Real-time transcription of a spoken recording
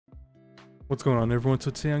What's going on, everyone?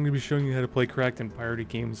 So today I'm going to be showing you how to play cracked and pirated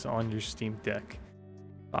games on your Steam Deck.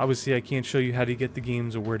 Obviously I can't show you how to get the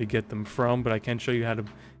games or where to get them from, but I can show you how to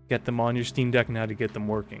get them on your Steam Deck and how to get them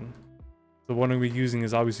working. So what I'm going to be using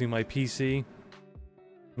is obviously my PC. I'm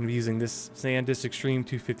going to be using this SanDisk Extreme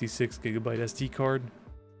 256GB SD card,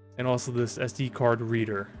 and also this SD card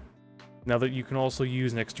reader. Now that you can also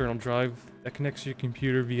use an external drive that connects to your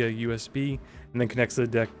computer via USB, and then connects to the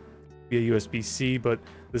deck via USB-C, but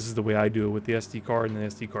this is the way I do it with the SD card and the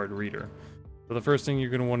SD card reader. So the first thing you're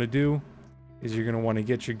going to want to do is you're going to want to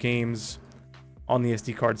get your games on the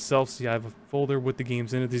SD card itself. So I have a folder with the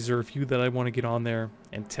games in it. These are a few that I want to get on there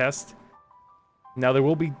and test. Now there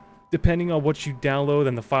will be, depending on what you download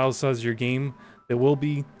and the file size of your game, there will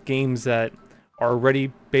be games that are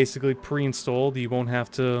already basically pre-installed. You won't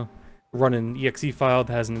have to run an exe file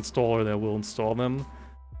that has an installer that will install them.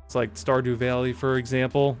 It's like Stardew Valley, for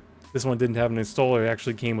example. This one didn't have an installer, it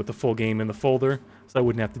actually came with the full game in the folder, so I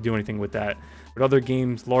wouldn't have to do anything with that. But other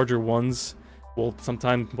games, larger ones, will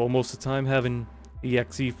most of the time have an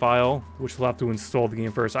exe file, which will have to install the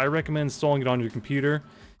game first. I recommend installing it on your computer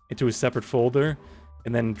into a separate folder,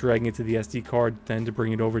 and then dragging it to the SD card, then to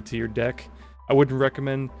bring it over to your deck. I wouldn't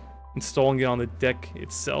recommend installing it on the deck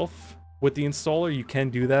itself with the installer. You can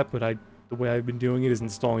do that, but the way I've been doing it is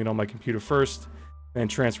installing it on my computer first, and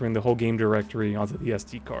transferring the whole game directory onto the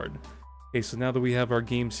SD card. Okay, so now that we have our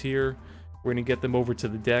games here, we're going to get them over to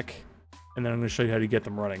the deck, and then I'm going to show you how to get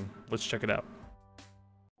them running. Let's check it out.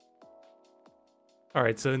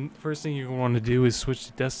 Alright, so the first thing you're going to want to do is switch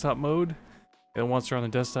to desktop mode. And once you're on the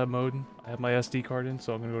desktop mode, I have my SD card in,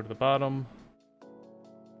 so I'm going to go to the bottom.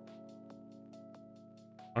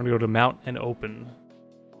 I'm going to go to Mount and Open.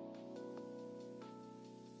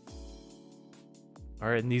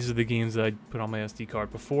 Alright, and these are the games that I put on my SD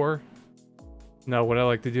card before. Now what I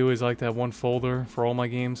like to do is I like to have one folder for all my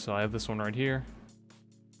games, so I have this one right here.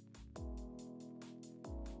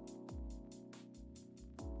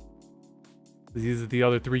 These are the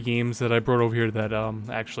other three games that I brought over here that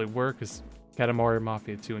actually work, is Katamari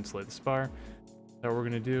Mafia 2 and Slay the Spire. So what we're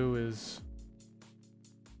going to do is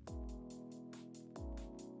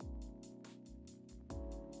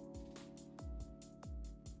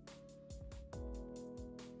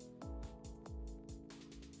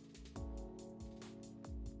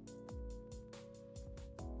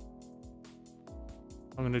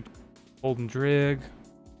I'm going to hold and drag.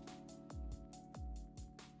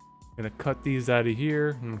 I'm going to cut these out of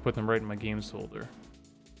here and put them right in my games folder.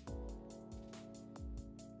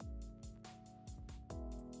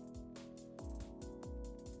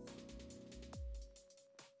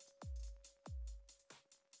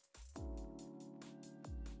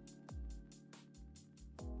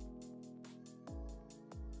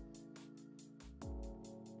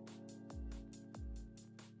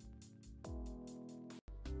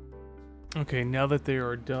 Okay, now that they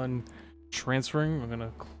are done transferring, I'm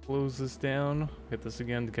gonna close this down, hit this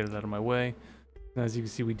again to get it out of my way. And as you can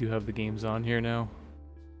see, we do have the games on here now.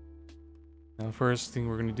 Now the first thing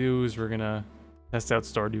we're gonna do is we're gonna test out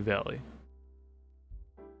Stardew Valley.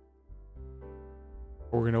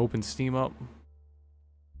 We're gonna open Steam up.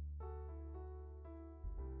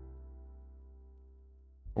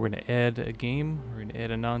 We're gonna add a game. We're gonna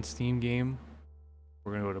add a non-Steam game.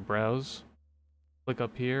 We're gonna go to Browse. Click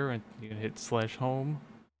up here and you can hit /home.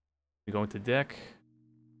 You go into deck,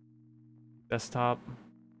 desktop,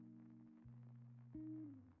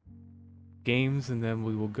 games, and then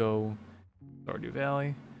we will go Stardew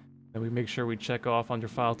Valley. Then we make sure we check off under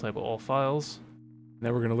file type all files. And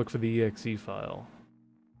then we're going to look for the exe file.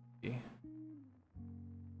 Okay.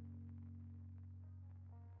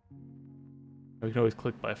 We can always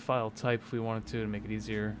click by file type if we wanted to make it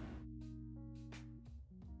easier.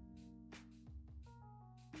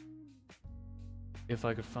 If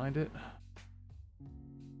I could find it.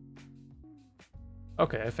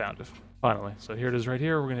 Okay, I found it. Finally. So here it is right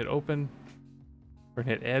here. We're going to hit open. We're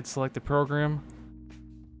going to hit add selected program.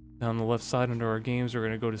 Down the left side under our games, we're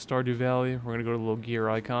going to go to Stardew Valley. We're going to go to the little gear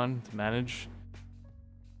icon to manage.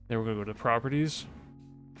 Then we're going to go to properties.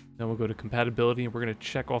 Then we'll go to compatibility, and we're going to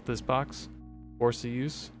check off this box. Force the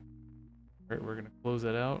use. All right, we're going to close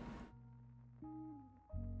that out.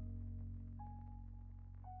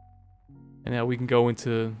 And now we can go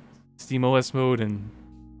into SteamOS mode and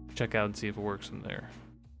check out and see if it works from there.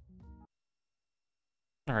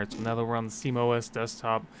 Alright, so now that we're on the SteamOS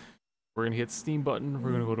desktop, we're going to hit Steam button. We're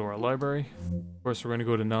going to go to our library. Of course, we're going to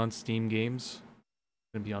go to non-Steam games.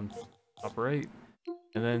 It's going to be on top right.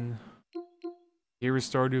 And then here is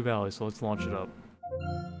Stardew Valley, so let's launch it up.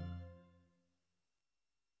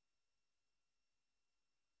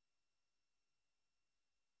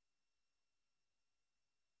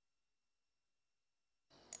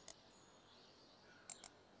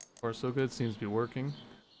 Far so good, seems to be working.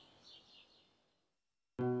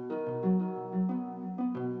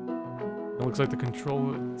 It looks like the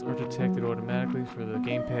controls are detected automatically for the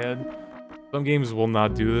gamepad. Some games will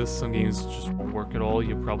not do this, some games just won't work at all.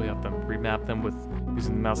 You'll probably have to remap them with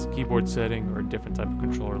using the mouse and keyboard setting or a different type of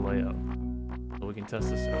controller layout. So we can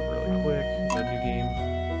test this out really quick. It's a new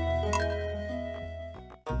game.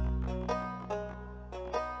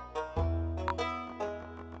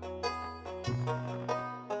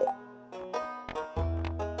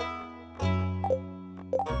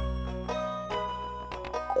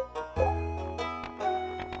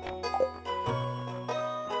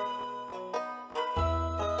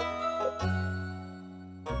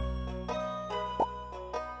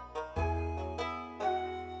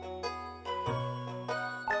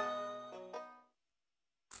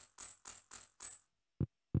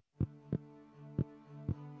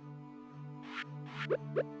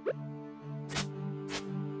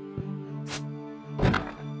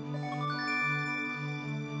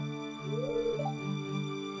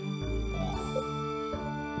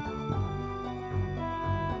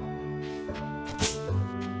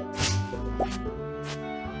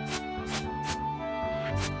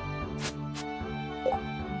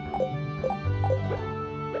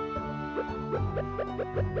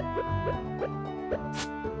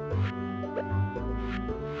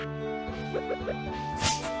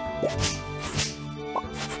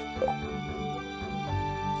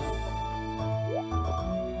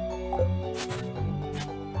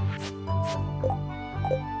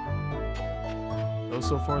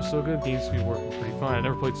 So far so good, games to be working pretty fine. I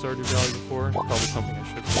never played Stardew Valley before, it's probably something I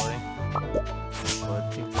should play. But I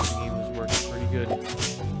think this game is working pretty good.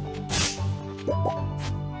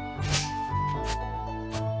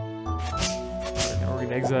 Alright, now we're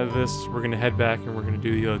gonna exit out of this, we're gonna head back and we're gonna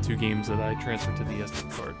do the other two games that I transferred to the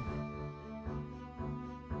SD card.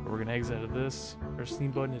 We're gonna exit out of this, press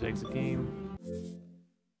Steam button, hit exit game.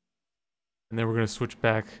 And then we're gonna switch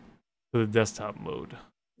back to the desktop mode.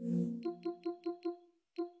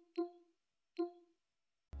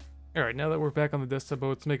 Alright, now that we're back on the desktop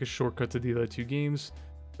mode, let's make a shortcut to the other two games,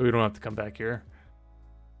 so we don't have to come back here.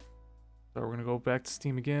 So we're gonna go back to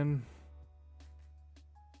Steam again.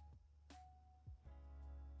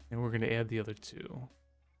 And we're gonna add the other two.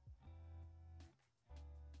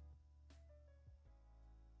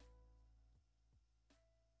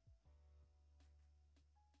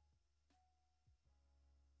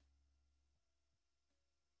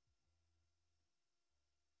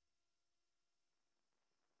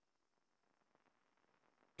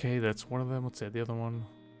 Okay, that's one of them. Let's add the other one.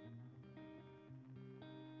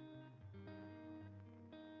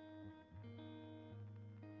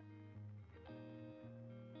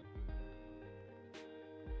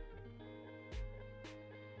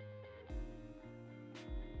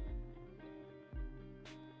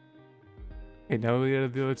 Okay, now we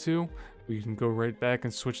added the other two, we can go right back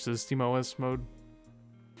and switch to the SteamOS mode.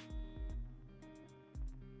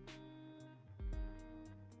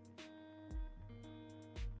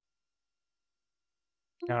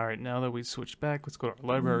 Alright, now that we switched back, let's go to our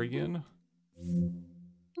library again.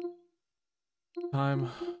 Time.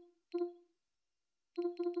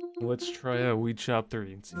 Let's try out Weed Shop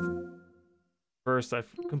 3 and see. First, I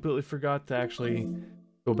completely forgot to actually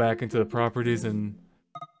go back into the properties and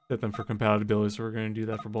set them for compatibility, so we're going to do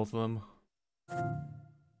that for both of them.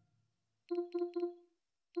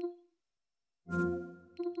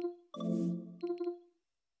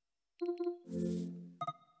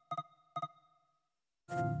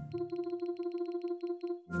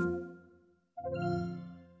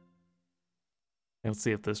 Let's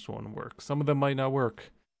see if this one works. Some of them might not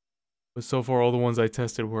work, but so far all the ones I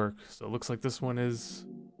tested work. So it looks like this one is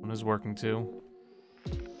working too.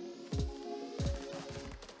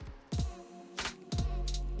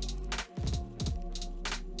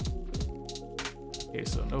 Okay,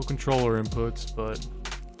 so no controller inputs, but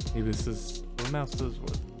maybe this is what the mouse does.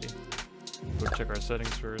 Go check our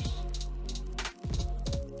settings first.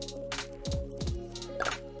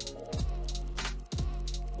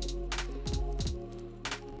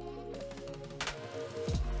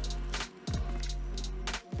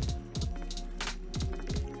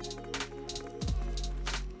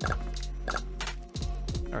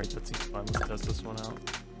 Alright, that seems fine. Let's test this one out.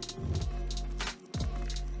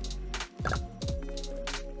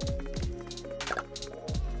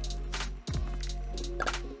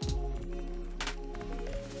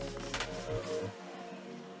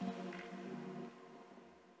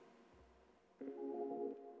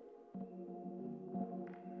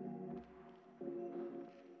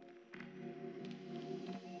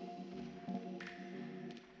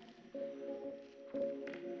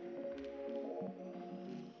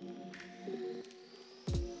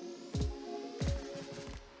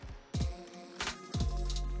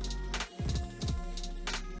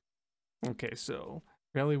 Okay, so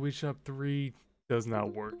Rally Wheat Shop 3 does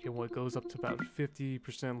not work. It goes up to about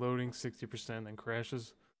 50% loading, 60%, then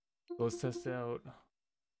crashes. So let's test out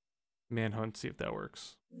Manhunt, see if that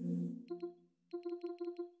works.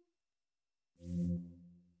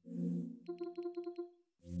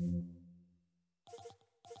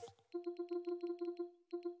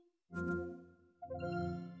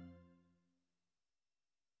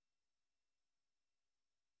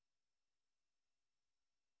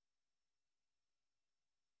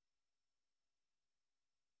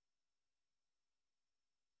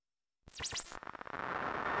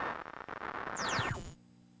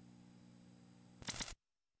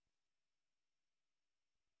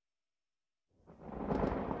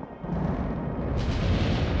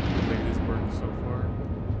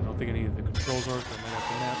 Any of the controls are, so I might have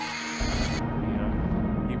to map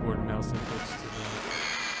the keyboard and mouse inputs to the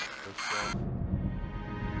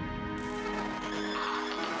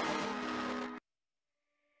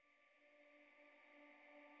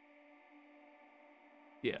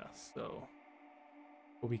yeah, so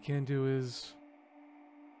what we can do is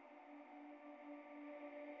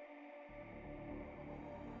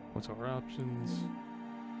what's our options?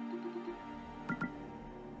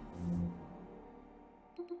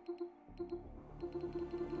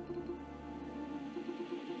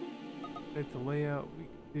 At the layout, we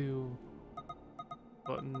can do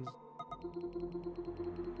buttons.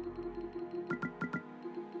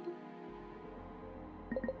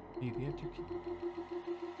 Need the enter key.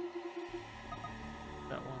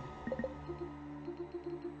 That one.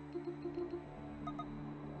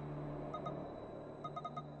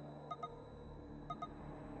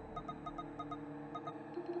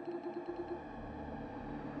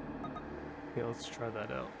 Okay, let's try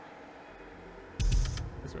that out.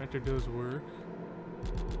 So enter does work.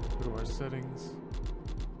 Go to our settings.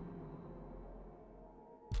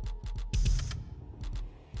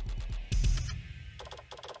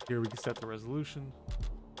 Here we can set the resolution.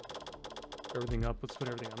 Everything up. Let's put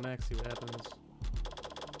everything on max, see what happens.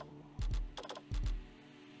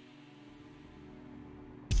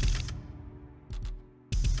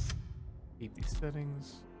 Keep these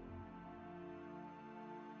settings.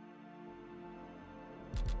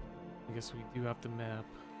 I guess we do have to map.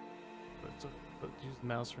 Let's use the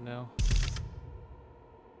mouse for now.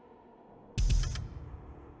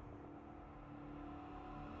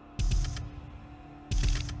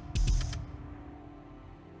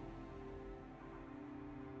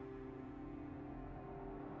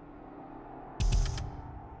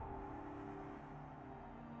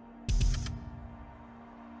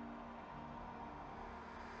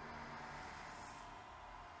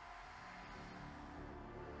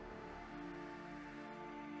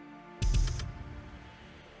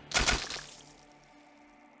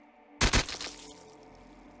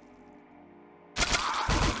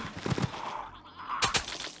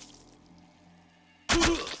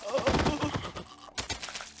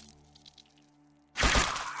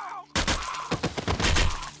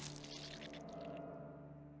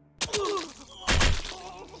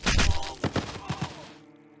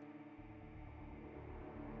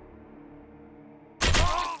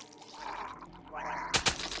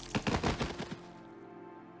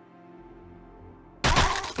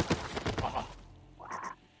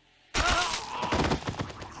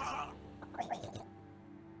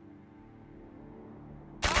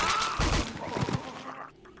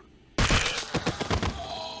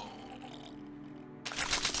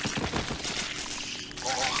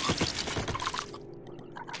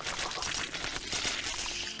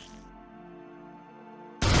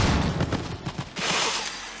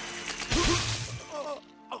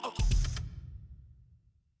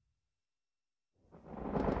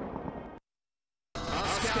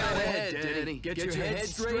 Get your head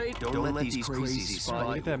straight. Don't let these crazies spot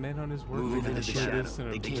you. Get that man on his work. Move into the shadow.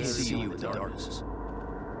 They can't see you in the darkness.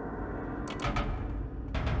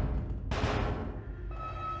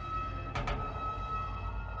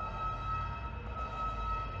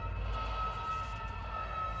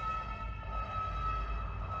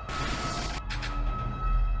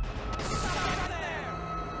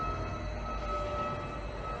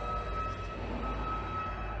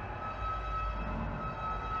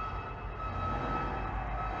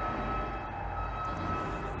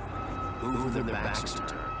 Move their backs to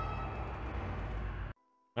turn.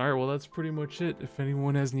 Alright, well that's pretty much it. If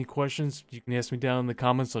anyone has any questions, you can ask me down in the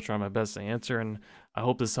comments. I'll try my best to answer, and I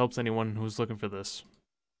hope this helps anyone who's looking for this.